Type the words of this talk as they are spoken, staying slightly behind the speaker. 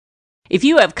If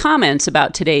you have comments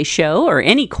about today's show or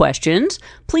any questions,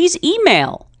 please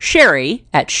email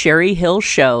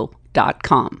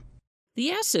Sherry@sherryhillshow.com. The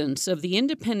essence of the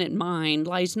independent mind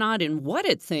lies not in what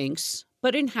it thinks,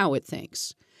 but in how it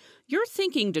thinks. Your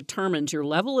thinking determines your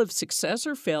level of success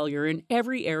or failure in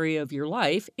every area of your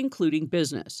life, including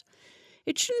business.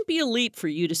 It shouldn't be a leap for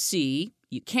you to see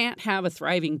you can't have a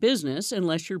thriving business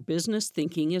unless your business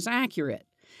thinking is accurate.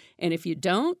 And if you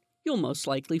don't, you'll most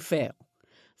likely fail.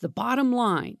 The bottom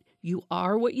line, you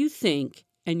are what you think,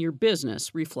 and your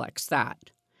business reflects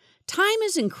that. Time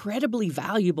is incredibly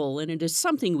valuable, and it is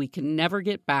something we can never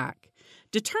get back.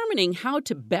 Determining how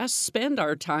to best spend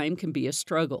our time can be a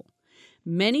struggle.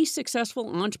 Many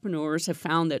successful entrepreneurs have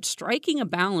found that striking a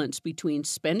balance between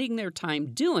spending their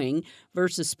time doing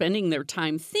versus spending their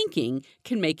time thinking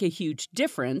can make a huge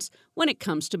difference when it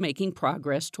comes to making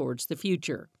progress towards the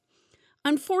future.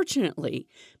 Unfortunately,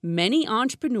 many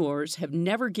entrepreneurs have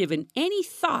never given any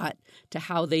thought to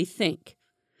how they think.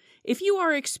 If you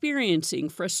are experiencing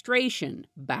frustration,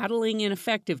 battling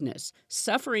ineffectiveness,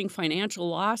 suffering financial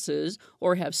losses,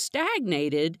 or have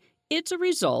stagnated, it's a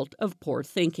result of poor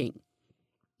thinking.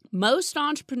 Most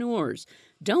entrepreneurs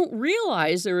don't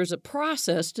realize there is a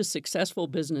process to successful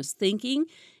business thinking,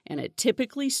 and it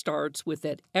typically starts with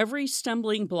that every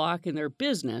stumbling block in their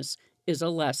business is a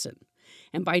lesson.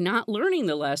 And by not learning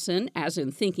the lesson, as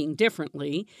in thinking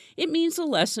differently, it means the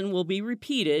lesson will be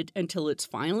repeated until it's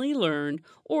finally learned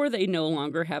or they no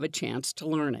longer have a chance to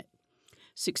learn it.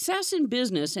 Success in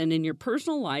business and in your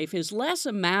personal life is less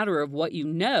a matter of what you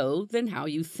know than how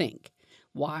you think.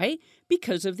 Why?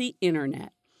 Because of the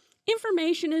internet.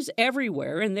 Information is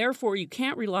everywhere, and therefore you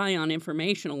can't rely on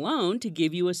information alone to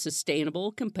give you a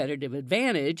sustainable competitive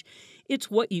advantage.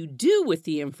 It's what you do with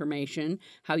the information,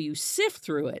 how you sift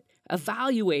through it,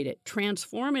 evaluate it,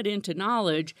 transform it into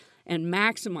knowledge, and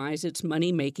maximize its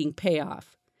money-making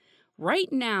payoff.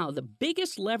 Right now, the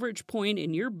biggest leverage point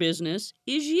in your business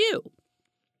is you,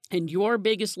 and your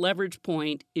biggest leverage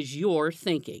point is your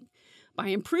thinking. By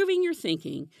improving your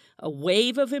thinking, a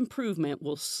wave of improvement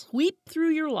will sweep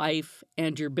through your life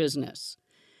and your business.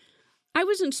 I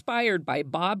was inspired by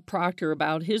Bob Proctor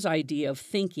about his idea of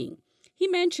thinking. He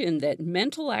mentioned that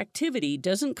mental activity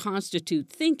doesn't constitute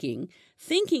thinking.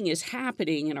 Thinking is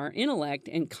happening in our intellect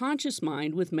and conscious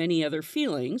mind with many other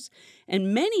feelings,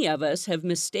 and many of us have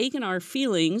mistaken our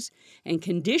feelings and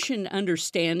conditioned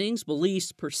understandings,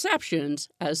 beliefs, perceptions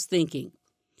as thinking.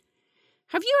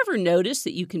 Have you ever noticed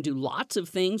that you can do lots of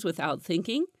things without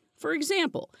thinking? For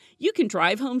example, you can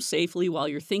drive home safely while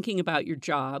you're thinking about your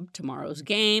job, tomorrow's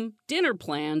game, dinner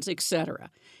plans, etc.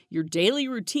 Your daily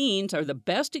routines are the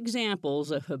best examples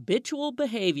of habitual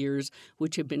behaviors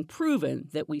which have been proven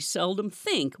that we seldom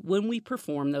think when we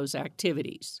perform those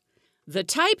activities. The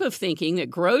type of thinking that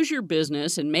grows your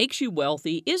business and makes you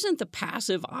wealthy isn't the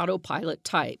passive autopilot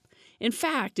type. In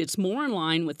fact, it's more in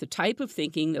line with the type of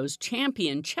thinking those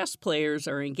champion chess players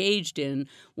are engaged in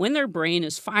when their brain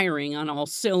is firing on all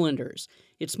cylinders.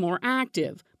 It's more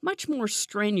active, much more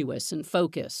strenuous and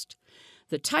focused.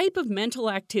 The type of mental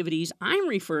activities I'm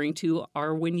referring to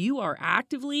are when you are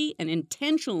actively and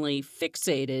intentionally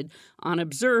fixated on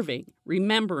observing,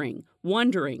 remembering,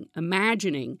 wondering,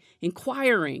 imagining,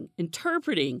 inquiring,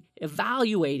 interpreting,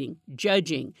 evaluating,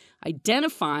 judging,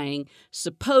 identifying,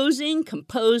 supposing,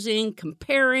 composing,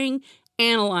 comparing,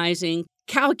 analyzing,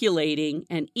 calculating,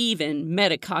 and even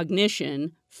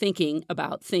metacognition, thinking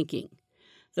about thinking.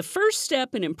 The first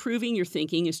step in improving your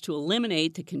thinking is to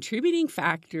eliminate the contributing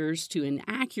factors to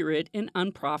inaccurate and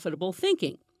unprofitable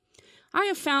thinking. I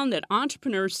have found that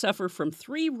entrepreneurs suffer from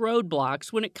 3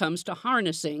 roadblocks when it comes to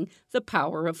harnessing the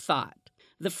power of thought.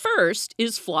 The first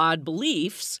is flawed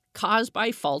beliefs caused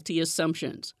by faulty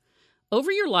assumptions.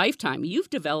 Over your lifetime, you've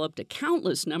developed a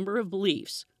countless number of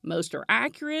beliefs. Most are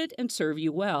accurate and serve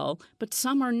you well, but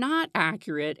some are not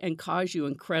accurate and cause you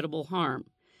incredible harm.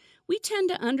 We tend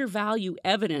to undervalue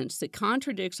evidence that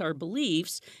contradicts our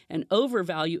beliefs and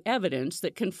overvalue evidence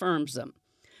that confirms them.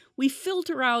 We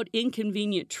filter out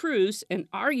inconvenient truths and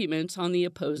arguments on the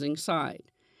opposing side.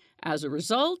 As a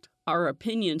result, our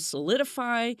opinions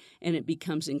solidify, and it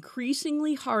becomes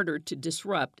increasingly harder to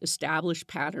disrupt established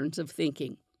patterns of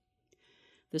thinking.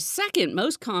 The second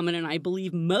most common and I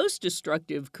believe most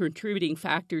destructive contributing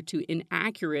factor to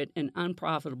inaccurate and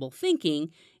unprofitable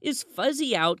thinking is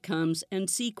fuzzy outcomes and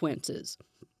sequences.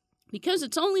 Because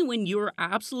it's only when you're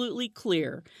absolutely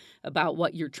clear about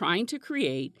what you're trying to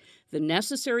create, the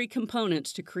necessary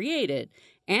components to create it,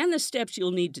 and the steps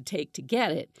you'll need to take to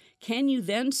get it, can you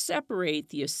then separate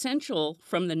the essential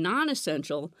from the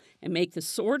non-essential and make the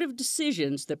sort of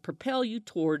decisions that propel you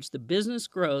towards the business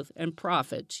growth and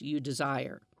profits you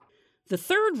desire. The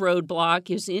third roadblock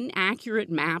is inaccurate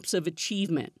maps of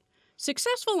achievement.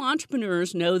 Successful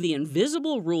entrepreneurs know the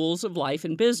invisible rules of life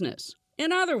and business.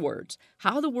 In other words,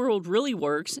 how the world really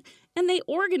works, and they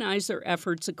organize their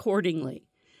efforts accordingly.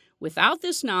 Without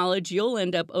this knowledge, you'll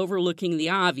end up overlooking the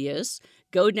obvious,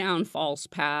 go down false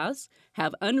paths,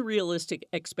 have unrealistic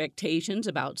expectations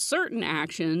about certain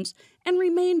actions, and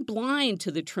remain blind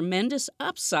to the tremendous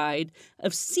upside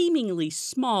of seemingly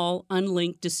small,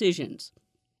 unlinked decisions.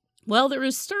 While there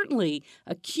is certainly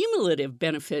a cumulative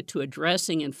benefit to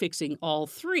addressing and fixing all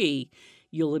three,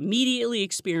 you'll immediately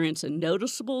experience a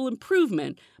noticeable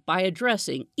improvement by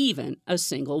addressing even a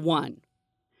single one.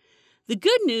 The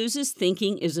good news is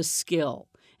thinking is a skill,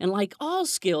 and like all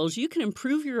skills, you can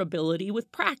improve your ability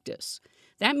with practice.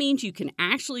 That means you can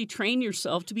actually train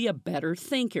yourself to be a better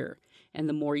thinker, and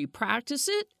the more you practice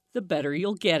it, the better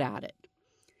you'll get at it.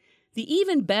 The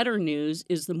even better news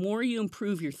is the more you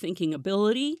improve your thinking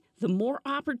ability, the more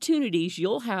opportunities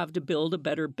you'll have to build a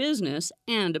better business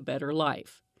and a better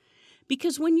life.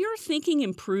 Because when your thinking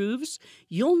improves,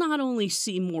 you'll not only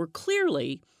see more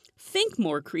clearly, think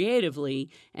more creatively,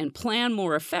 and plan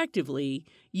more effectively,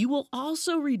 you will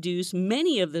also reduce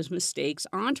many of the mistakes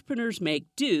entrepreneurs make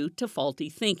due to faulty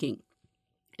thinking.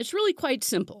 It's really quite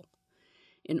simple.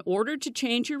 In order to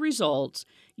change your results,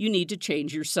 you need to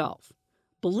change yourself.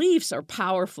 Beliefs are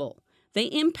powerful. They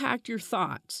impact your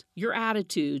thoughts, your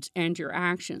attitudes, and your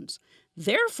actions.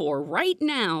 Therefore, right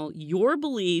now, your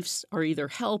beliefs are either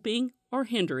helping or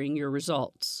hindering your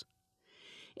results.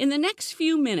 In the next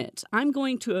few minutes, I'm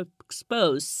going to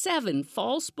expose 7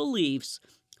 false beliefs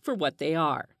for what they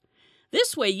are.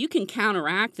 This way, you can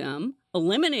counteract them,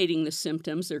 eliminating the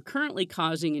symptoms they're currently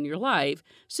causing in your life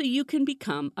so you can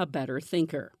become a better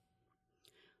thinker.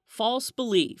 False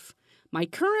belief. My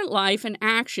current life and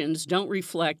actions don't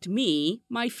reflect me,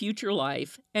 my future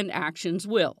life and actions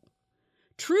will.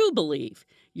 True belief.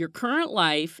 Your current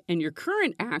life and your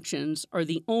current actions are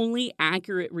the only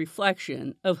accurate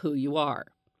reflection of who you are.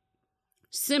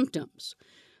 Symptoms.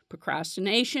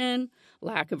 Procrastination,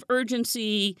 lack of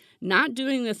urgency, not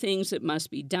doing the things that must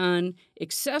be done,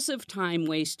 excessive time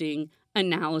wasting,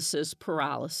 analysis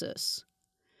paralysis.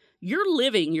 You're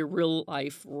living your real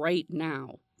life right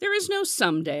now. There is no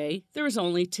someday, there is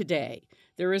only today.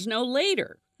 There is no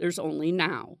later, there's only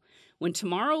now. When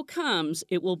tomorrow comes,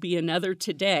 it will be another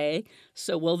today,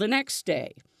 so will the next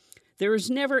day. There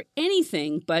is never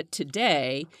anything but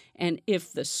today, and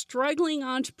if the struggling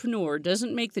entrepreneur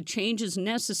doesn't make the changes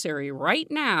necessary right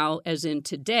now, as in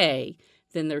today,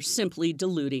 then they're simply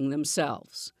deluding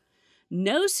themselves.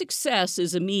 No success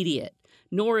is immediate,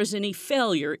 nor is any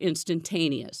failure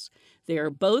instantaneous. They are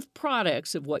both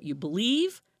products of what you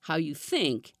believe, how you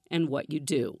think, and what you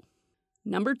do.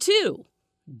 Number 2,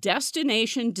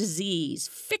 destination disease,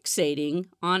 fixating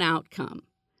on outcome.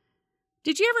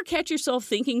 Did you ever catch yourself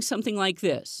thinking something like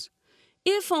this?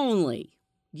 If only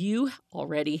you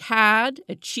already had,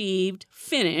 achieved,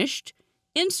 finished,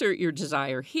 insert your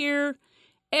desire here,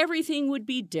 everything would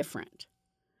be different.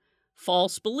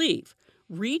 False belief.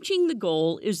 Reaching the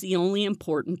goal is the only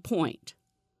important point.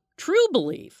 True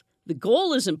belief. The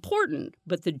goal is important,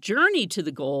 but the journey to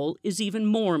the goal is even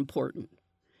more important.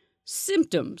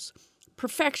 Symptoms.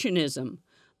 Perfectionism,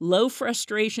 low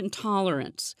frustration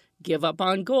tolerance, give up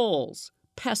on goals,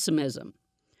 pessimism.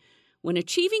 When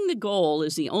achieving the goal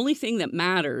is the only thing that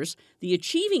matters, the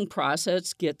achieving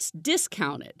process gets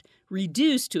discounted,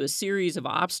 reduced to a series of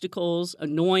obstacles,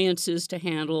 annoyances to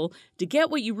handle to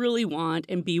get what you really want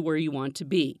and be where you want to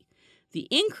be. The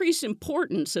increased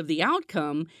importance of the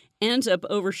outcome ends up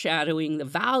overshadowing the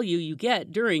value you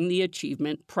get during the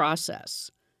achievement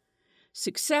process.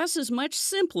 Success is much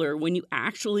simpler when you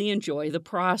actually enjoy the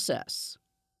process.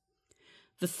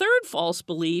 The third false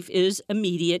belief is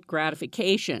immediate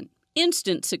gratification,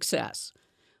 instant success.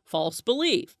 False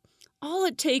belief. All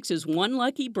it takes is one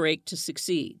lucky break to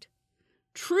succeed.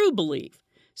 True belief.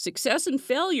 Success and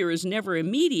failure is never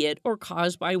immediate or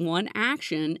caused by one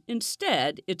action.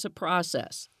 Instead, it's a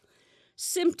process.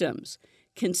 Symptoms.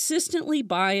 Consistently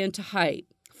buy into hype,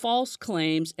 false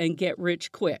claims, and get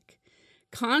rich quick.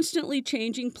 Constantly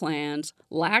changing plans,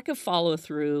 lack of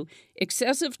follow-through,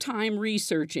 excessive time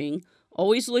researching,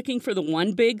 always looking for the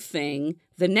one big thing,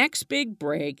 the next big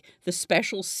break, the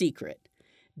special secret.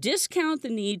 Discount the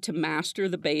need to master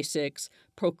the basics,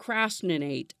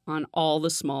 procrastinate on all the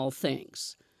small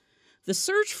things. The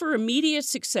search for immediate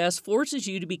success forces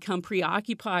you to become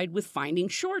preoccupied with finding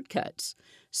shortcuts.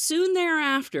 Soon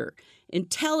thereafter,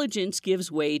 intelligence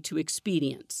gives way to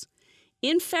expedience.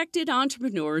 Infected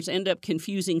entrepreneurs end up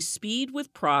confusing speed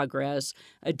with progress,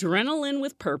 adrenaline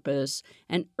with purpose,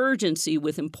 and urgency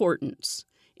with importance.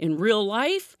 In real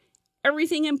life,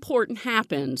 everything important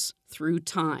happens through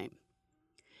time.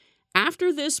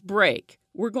 After this break,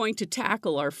 we're going to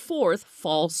tackle our fourth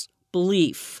false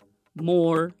belief.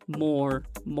 More, more,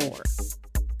 more.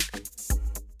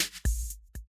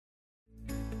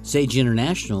 Sage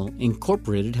International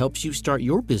Incorporated helps you start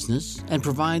your business and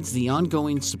provides the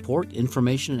ongoing support,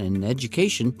 information, and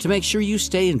education to make sure you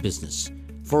stay in business.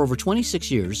 For over 26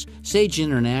 years, Sage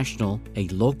International, a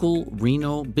local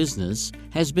Reno business,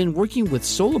 has been working with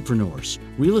solopreneurs,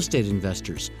 real estate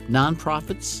investors,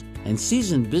 nonprofits, and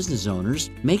seasoned business owners,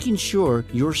 making sure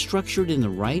you're structured in the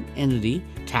right entity,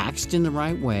 taxed in the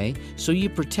right way, so you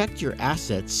protect your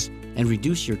assets and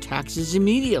reduce your taxes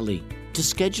immediately. To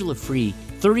schedule a free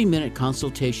 30-minute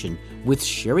consultation with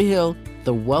Sherry Hill,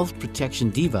 the Wealth Protection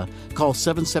Diva, call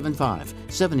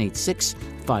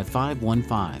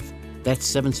 775-786-5515.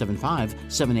 That's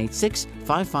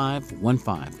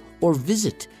 775-786-5515. Or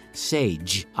visit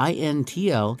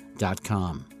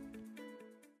sageintl.com.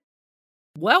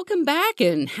 Welcome back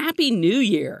and Happy New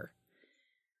Year!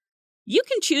 You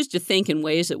can choose to think in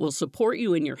ways that will support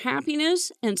you in your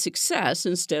happiness and success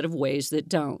instead of ways that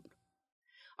don't.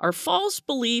 Our false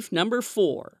belief number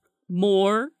 4,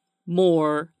 more,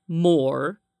 more,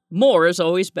 more. More is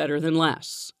always better than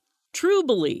less. True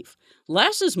belief,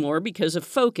 less is more because of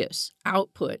focus,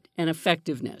 output, and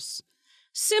effectiveness.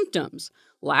 Symptoms,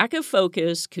 lack of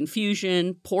focus,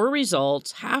 confusion, poor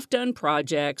results, half-done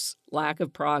projects, lack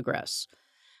of progress.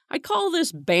 I call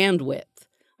this bandwidth.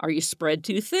 Are you spread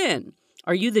too thin?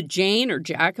 Are you the Jane or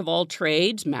Jack of all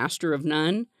trades, master of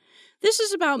none? This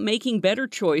is about making better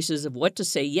choices of what to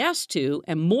say yes to,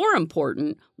 and more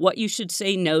important, what you should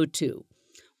say no to.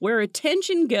 Where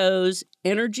attention goes,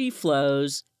 energy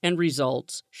flows, and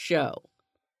results show.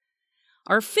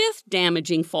 Our fifth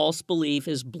damaging false belief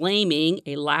is blaming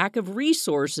a lack of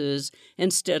resources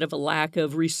instead of a lack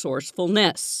of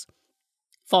resourcefulness.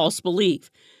 False belief.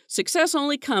 Success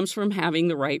only comes from having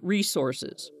the right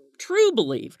resources. True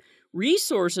belief.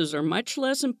 Resources are much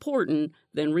less important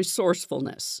than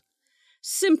resourcefulness.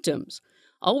 Symptoms.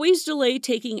 Always delay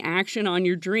taking action on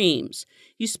your dreams.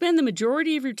 You spend the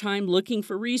majority of your time looking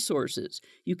for resources.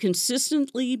 You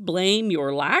consistently blame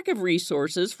your lack of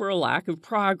resources for a lack of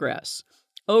progress.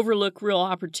 Overlook real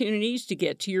opportunities to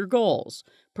get to your goals.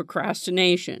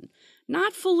 Procrastination.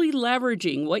 Not fully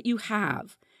leveraging what you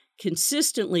have.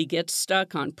 Consistently get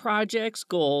stuck on projects,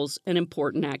 goals, and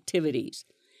important activities.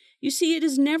 You see, it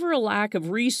is never a lack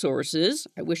of resources.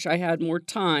 I wish I had more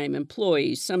time,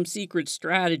 employees, some secret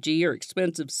strategy, or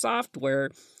expensive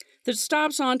software that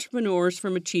stops entrepreneurs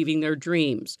from achieving their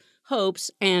dreams,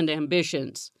 hopes, and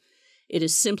ambitions. It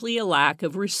is simply a lack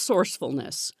of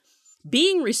resourcefulness.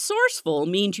 Being resourceful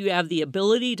means you have the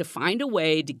ability to find a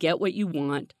way to get what you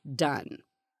want done.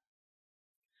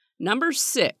 Number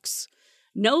 6,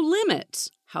 no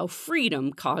limits, how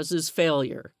freedom causes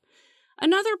failure.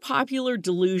 Another popular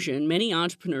delusion many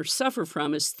entrepreneurs suffer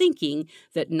from is thinking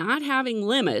that not having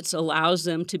limits allows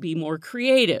them to be more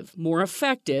creative, more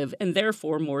effective, and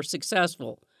therefore more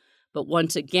successful. But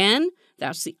once again,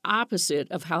 that's the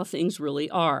opposite of how things really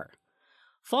are.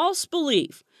 False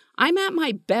belief. I'm at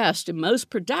my best and most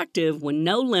productive when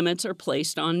no limits are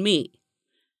placed on me.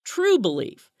 True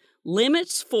belief.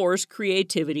 Limits force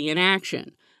creativity and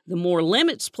action. The more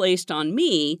limits placed on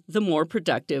me, the more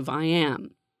productive I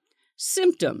am.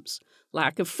 Symptoms,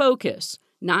 lack of focus,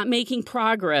 not making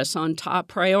progress on top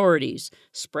priorities,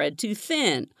 spread too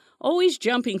thin, always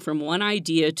jumping from one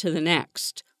idea to the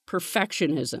next,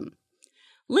 perfectionism.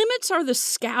 Limits are the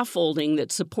scaffolding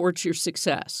that supports your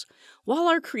success. While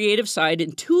our creative side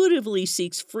intuitively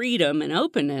seeks freedom and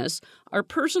openness, our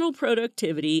personal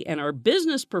productivity and our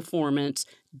business performance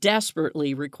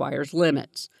desperately requires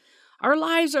limits. Our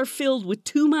lives are filled with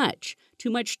too much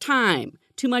time,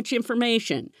 too much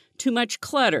information, too much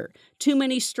clutter, too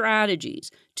many strategies,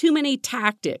 too many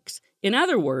tactics. In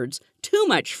other words, too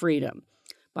much freedom.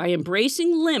 By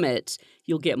embracing limits,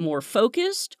 you'll get more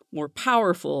focused, more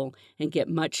powerful, and get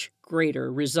much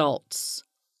greater results.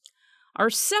 Our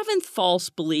seventh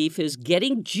false belief is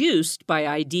getting juiced by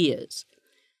ideas.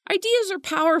 Ideas are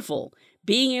powerful.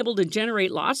 Being able to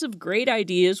generate lots of great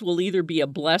ideas will either be a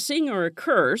blessing or a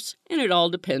curse, and it all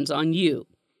depends on you.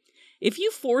 If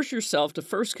you force yourself to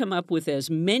first come up with as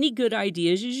many good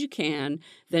ideas as you can,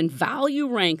 then value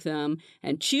rank them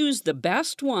and choose the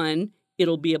best one,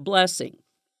 it'll be a blessing.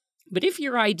 But if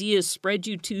your ideas spread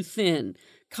you too thin,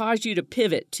 cause you to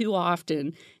pivot too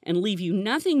often, and leave you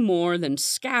nothing more than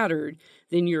scattered,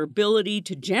 then your ability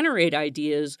to generate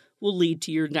ideas will lead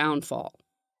to your downfall.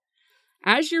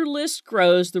 As your list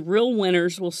grows, the real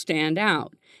winners will stand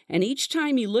out. And each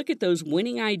time you look at those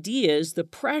winning ideas, the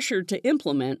pressure to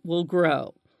implement will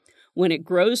grow. When it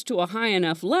grows to a high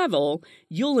enough level,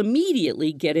 you'll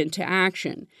immediately get into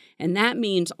action. And that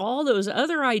means all those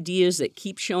other ideas that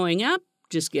keep showing up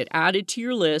just get added to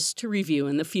your list to review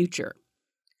in the future.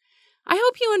 I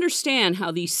hope you understand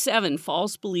how these 7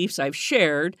 false beliefs I've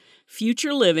shared,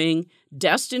 future living,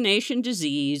 destination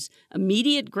disease,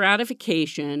 immediate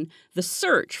gratification, the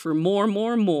search for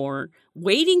more,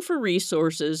 waiting for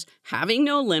resources, having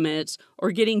no limits,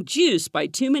 or getting juiced by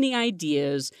too many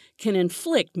ideas can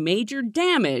inflict major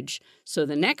damage, so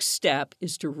the next step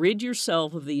is to rid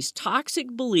yourself of these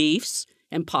toxic beliefs,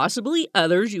 and possibly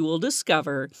others you will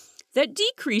discover, that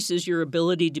decreases your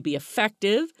ability to be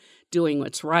effective, doing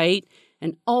what's right,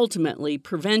 and ultimately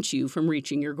prevents you from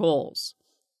reaching your goals.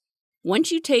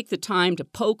 Once you take the time to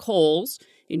poke holes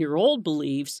in your old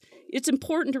beliefs, it's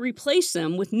important to replace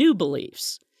them with new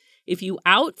beliefs. If you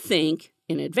outthink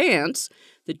in advance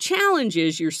the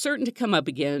challenges you're certain to come up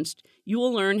against, you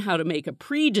will learn how to make a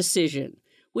pre-decision,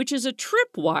 which is a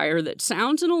tripwire that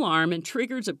sounds an alarm and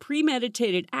triggers a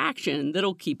premeditated action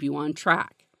that'll keep you on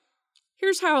track.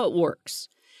 Here's how it works.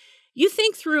 You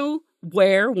think through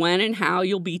where, when, and how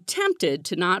you'll be tempted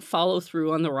to not follow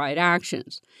through on the right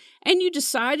actions. And you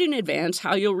decide in advance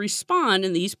how you'll respond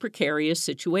in these precarious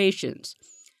situations.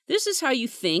 This is how you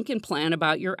think and plan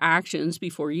about your actions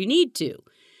before you need to.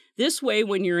 This way,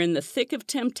 when you're in the thick of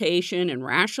temptation and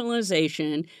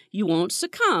rationalization, you won't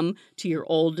succumb to your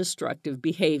old destructive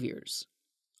behaviors.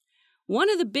 One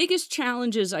of the biggest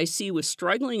challenges I see with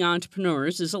struggling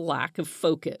entrepreneurs is a lack of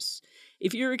focus.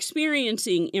 If you're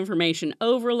experiencing information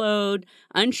overload,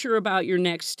 unsure about your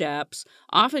next steps,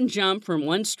 often jump from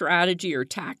one strategy or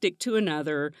tactic to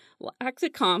another, lack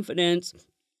the confidence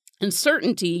and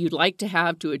certainty you'd like to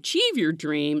have to achieve your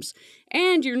dreams,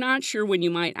 and you're not sure when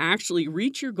you might actually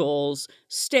reach your goals,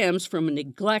 stems from a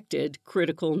neglected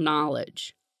critical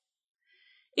knowledge.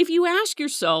 If you ask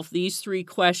yourself these 3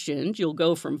 questions, you'll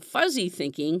go from fuzzy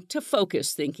thinking to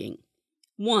focused thinking.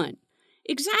 1.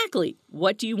 Exactly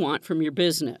what do you want from your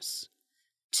business?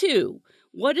 2.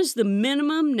 What is the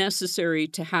minimum necessary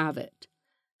to have it?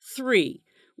 3.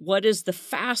 What is the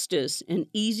fastest and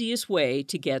easiest way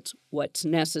to get what's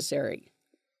necessary?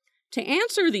 To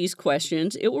answer these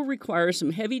questions, it will require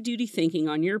some heavy-duty thinking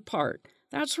on your part.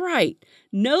 That's right.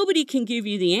 Nobody can give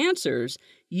you the answers.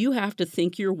 You have to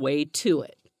think your way to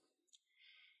it.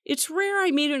 It's rare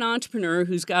I meet an entrepreneur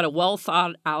who's got a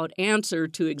well-thought-out answer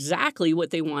to exactly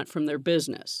what they want from their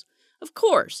business. Of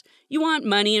course, you want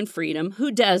money and freedom.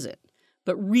 Who doesn't?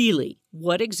 But really,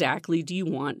 what exactly do you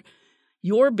want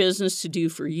your business to do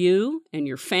for you and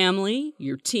your family,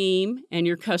 your team, and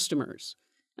your customers?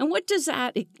 And what does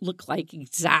that look like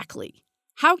exactly?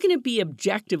 How can it be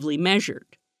objectively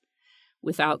measured?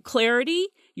 Without clarity,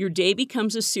 your day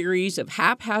becomes a series of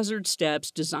haphazard steps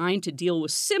designed to deal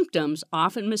with symptoms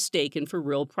often mistaken for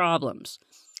real problems.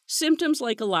 Symptoms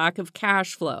like a lack of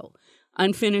cash flow,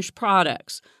 unfinished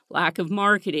products, lack of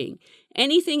marketing,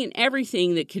 anything and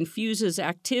everything that confuses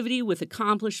activity with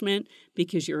accomplishment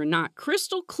because you're not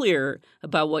crystal clear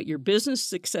about what your business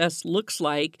success looks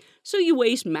like, so you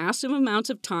waste massive amounts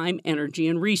of time, energy,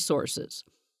 and resources.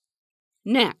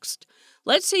 Next,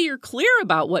 let's say you're clear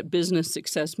about what business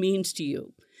success means to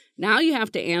you. Now you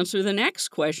have to answer the next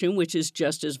question, which is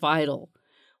just as vital.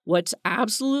 What's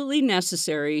absolutely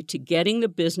necessary to getting the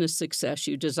business success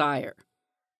you desire?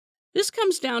 This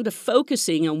comes down to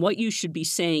focusing on what you should be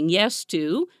saying yes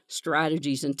to,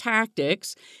 strategies and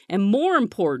tactics, and more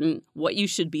important, what you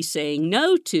should be saying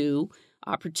no to,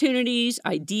 opportunities,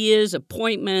 ideas,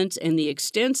 appointments, and the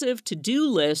extensive to-do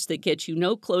list that gets you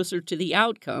no closer to the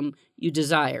outcome you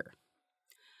desire.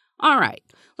 All right,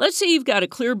 let's say you've got a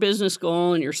clear business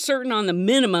goal and you're certain on the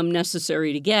minimum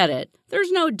necessary to get it.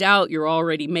 There's no doubt you're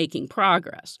already making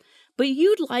progress. But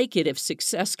you'd like it if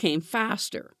success came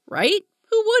faster, right?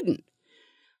 Who wouldn't?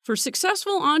 For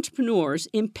successful entrepreneurs,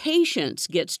 impatience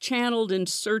gets channeled in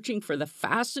searching for the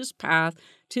fastest path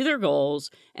to their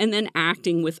goals and then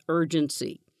acting with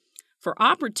urgency. For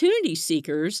opportunity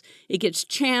seekers, it gets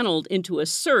channeled into a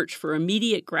search for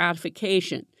immediate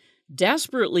gratification,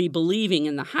 desperately believing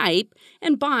in the hype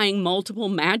and buying multiple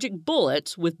magic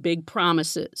bullets with big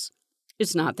promises.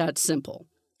 It's not that simple.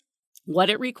 What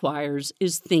it requires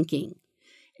is thinking.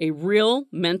 A real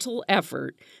mental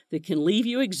effort that can leave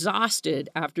you exhausted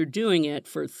after doing it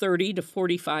for 30 to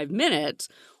 45 minutes,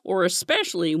 or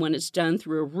especially when it's done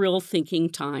through a real thinking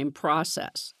time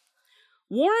process.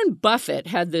 Warren Buffett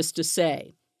had this to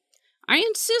say, "I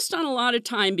insist on a lot of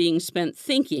time being spent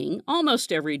thinking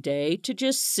almost every day to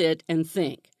just sit and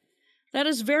think. That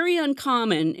is very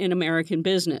uncommon in American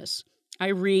business. I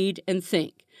read and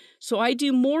think, so I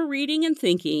do more reading and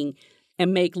thinking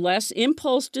and make less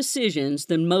impulse decisions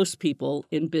than most people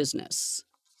in business.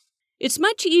 It's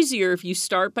much easier if you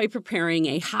start by preparing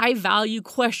a high-value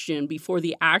question before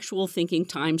the actual thinking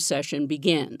time session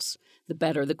begins. The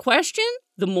better the question,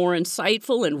 the more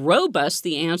insightful and robust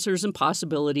the answers and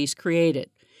possibilities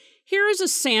created. Here is a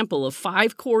sample of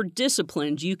 5 core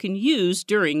disciplines you can use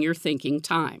during your thinking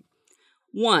time.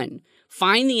 1.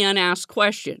 Find the unasked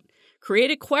question.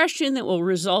 Create a question that will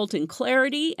result in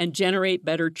clarity and generate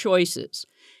better choices.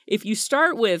 If you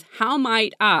start with, how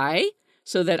might I,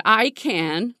 so that I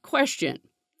can, question.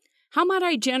 How might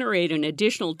I generate an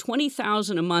additional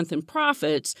 $20,000 a month in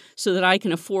profits so that I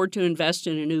can afford to invest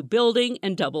in a new building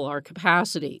and double our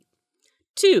capacity?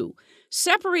 2.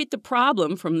 Separate the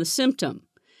problem from the symptom.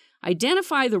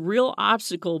 Identify the real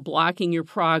obstacle blocking your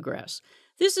progress.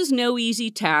 This is no easy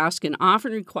task and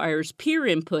often requires peer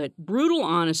input, brutal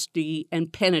honesty,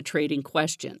 and penetrating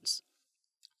questions.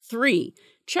 3.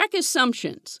 Check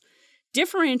assumptions.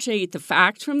 Differentiate the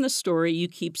facts from the story you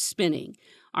keep spinning.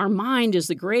 Our mind is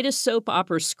the greatest soap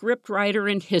opera scriptwriter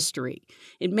in history.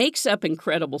 It makes up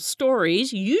incredible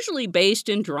stories, usually based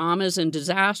in dramas and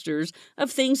disasters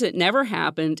of things that never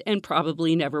happened and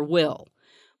probably never will.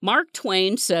 Mark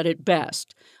Twain said it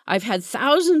best, "I've had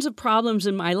thousands of problems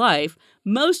in my life,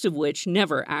 most of which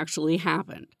never actually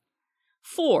happened."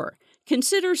 4.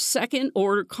 Consider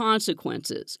second-order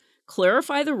consequences.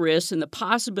 Clarify the risks and the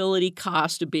possibility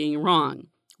cost of being wrong.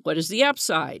 What is the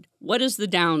upside? What is the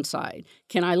downside?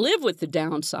 Can I live with the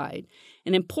downside?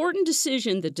 An important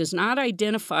decision that does not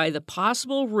identify the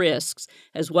possible risks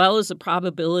as well as the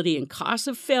probability and cost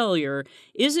of failure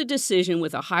is a decision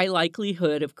with a high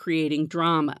likelihood of creating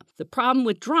drama. The problem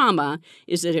with drama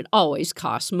is that it always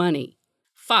costs money.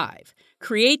 5.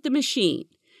 Create the machine.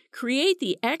 Create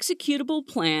the executable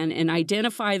plan and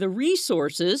identify the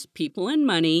resources, people and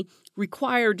money,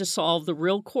 required to solve the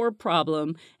real core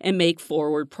problem and make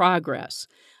forward progress.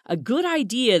 A good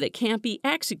idea that can't be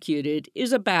executed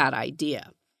is a bad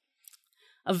idea.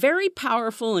 A very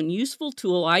powerful and useful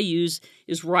tool I use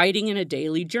is writing in a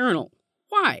daily journal.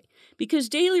 Why? Because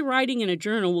daily writing in a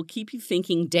journal will keep you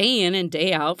thinking day in and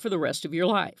day out for the rest of your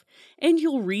life, and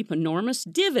you'll reap enormous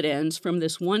dividends from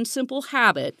this one simple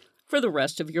habit for the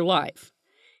rest of your life.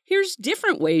 Here's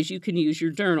different ways you can use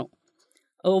your journal.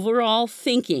 Overall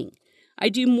thinking. I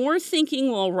do more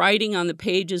thinking while writing on the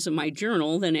pages of my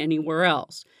journal than anywhere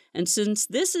else. And since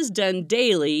this is done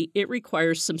daily, it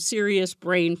requires some serious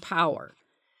brain power.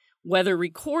 Whether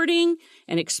recording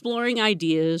and exploring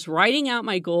ideas, writing out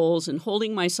my goals and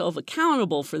holding myself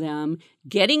accountable for them,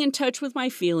 getting in touch with my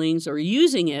feelings, or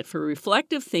using it for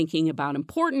reflective thinking about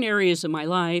important areas of my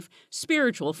life,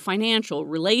 spiritual, financial,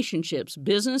 relationships,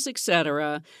 business,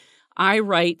 etc., I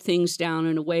write things down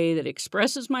in a way that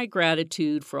expresses my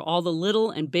gratitude for all the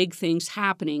little and big things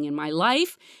happening in my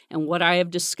life, and what I have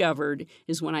discovered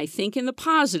is when I think in the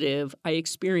positive, I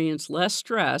experience less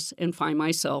stress and find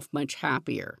myself much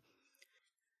happier.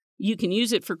 You can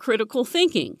use it for critical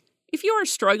thinking. If you are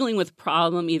struggling with a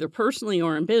problem, either personally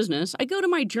or in business, I go to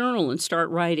my journal and start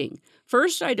writing.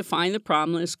 First, I define the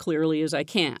problem as clearly as I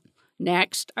can.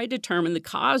 Next, I determine the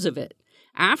cause of it.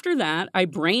 After that, I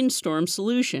brainstorm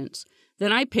solutions.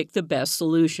 Then I pick the best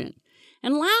solution.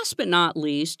 And last but not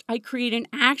least, I create an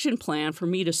action plan for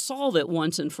me to solve it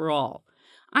once and for all.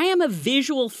 I am a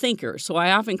visual thinker, so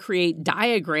I often create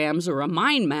diagrams or a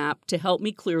mind map to help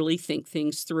me clearly think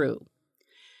things through.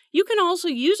 You can also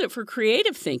use it for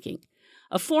creative thinking.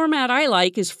 A format I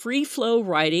like is free flow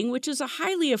writing, which is a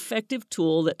highly effective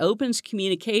tool that opens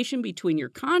communication between your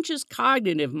conscious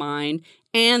cognitive mind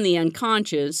and the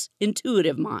unconscious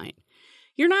intuitive mind.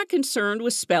 You're not concerned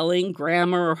with spelling,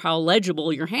 grammar, or how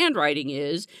legible your handwriting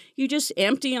is. You just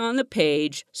empty on the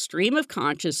page, stream of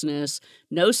consciousness,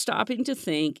 no stopping to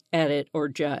think, edit, or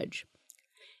judge.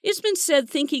 It's been said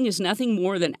thinking is nothing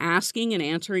more than asking and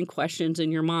answering questions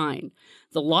in your mind.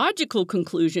 The logical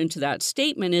conclusion to that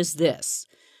statement is this: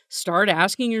 start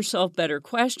asking yourself better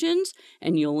questions,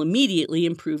 and you'll immediately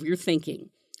improve your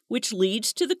thinking. Which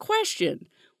leads to the question,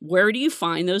 where do you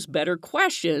find those better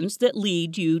questions that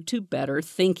lead you to better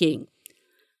thinking?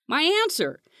 My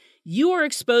answer, you are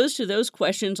exposed to those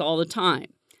questions all the time.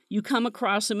 You come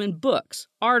across them in books,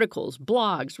 articles,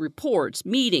 blogs, reports,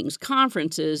 meetings,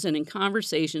 conferences, and in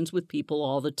conversations with people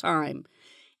all the time.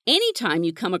 Anytime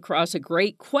you come across a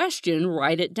great question,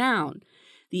 write it down.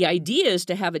 The idea is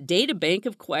to have a data bank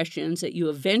of questions that you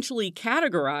eventually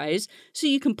categorize so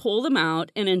you can pull them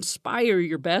out and inspire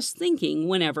your best thinking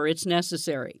whenever it's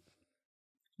necessary.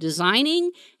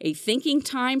 Designing a thinking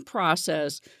time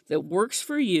process that works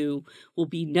for you will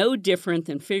be no different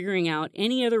than figuring out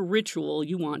any other ritual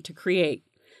you want to create.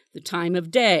 The time of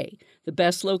day, the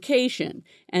best location,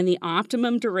 and the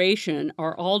optimum duration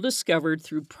are all discovered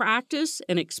through practice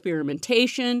and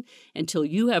experimentation until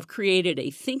you have created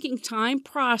a thinking time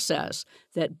process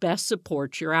that best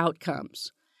supports your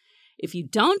outcomes. If you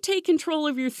don't take control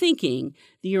of your thinking,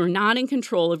 then you're not in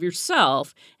control of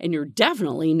yourself, and you're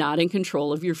definitely not in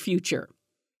control of your future.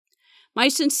 My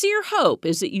sincere hope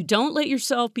is that you don't let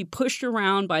yourself be pushed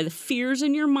around by the fears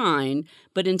in your mind,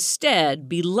 but instead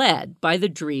be led by the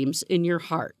dreams in your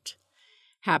heart.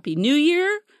 Happy New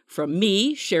Year from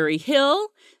me, Sherry Hill.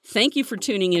 Thank you for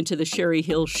tuning into the Sherry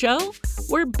Hill Show,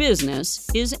 where business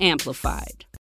is amplified.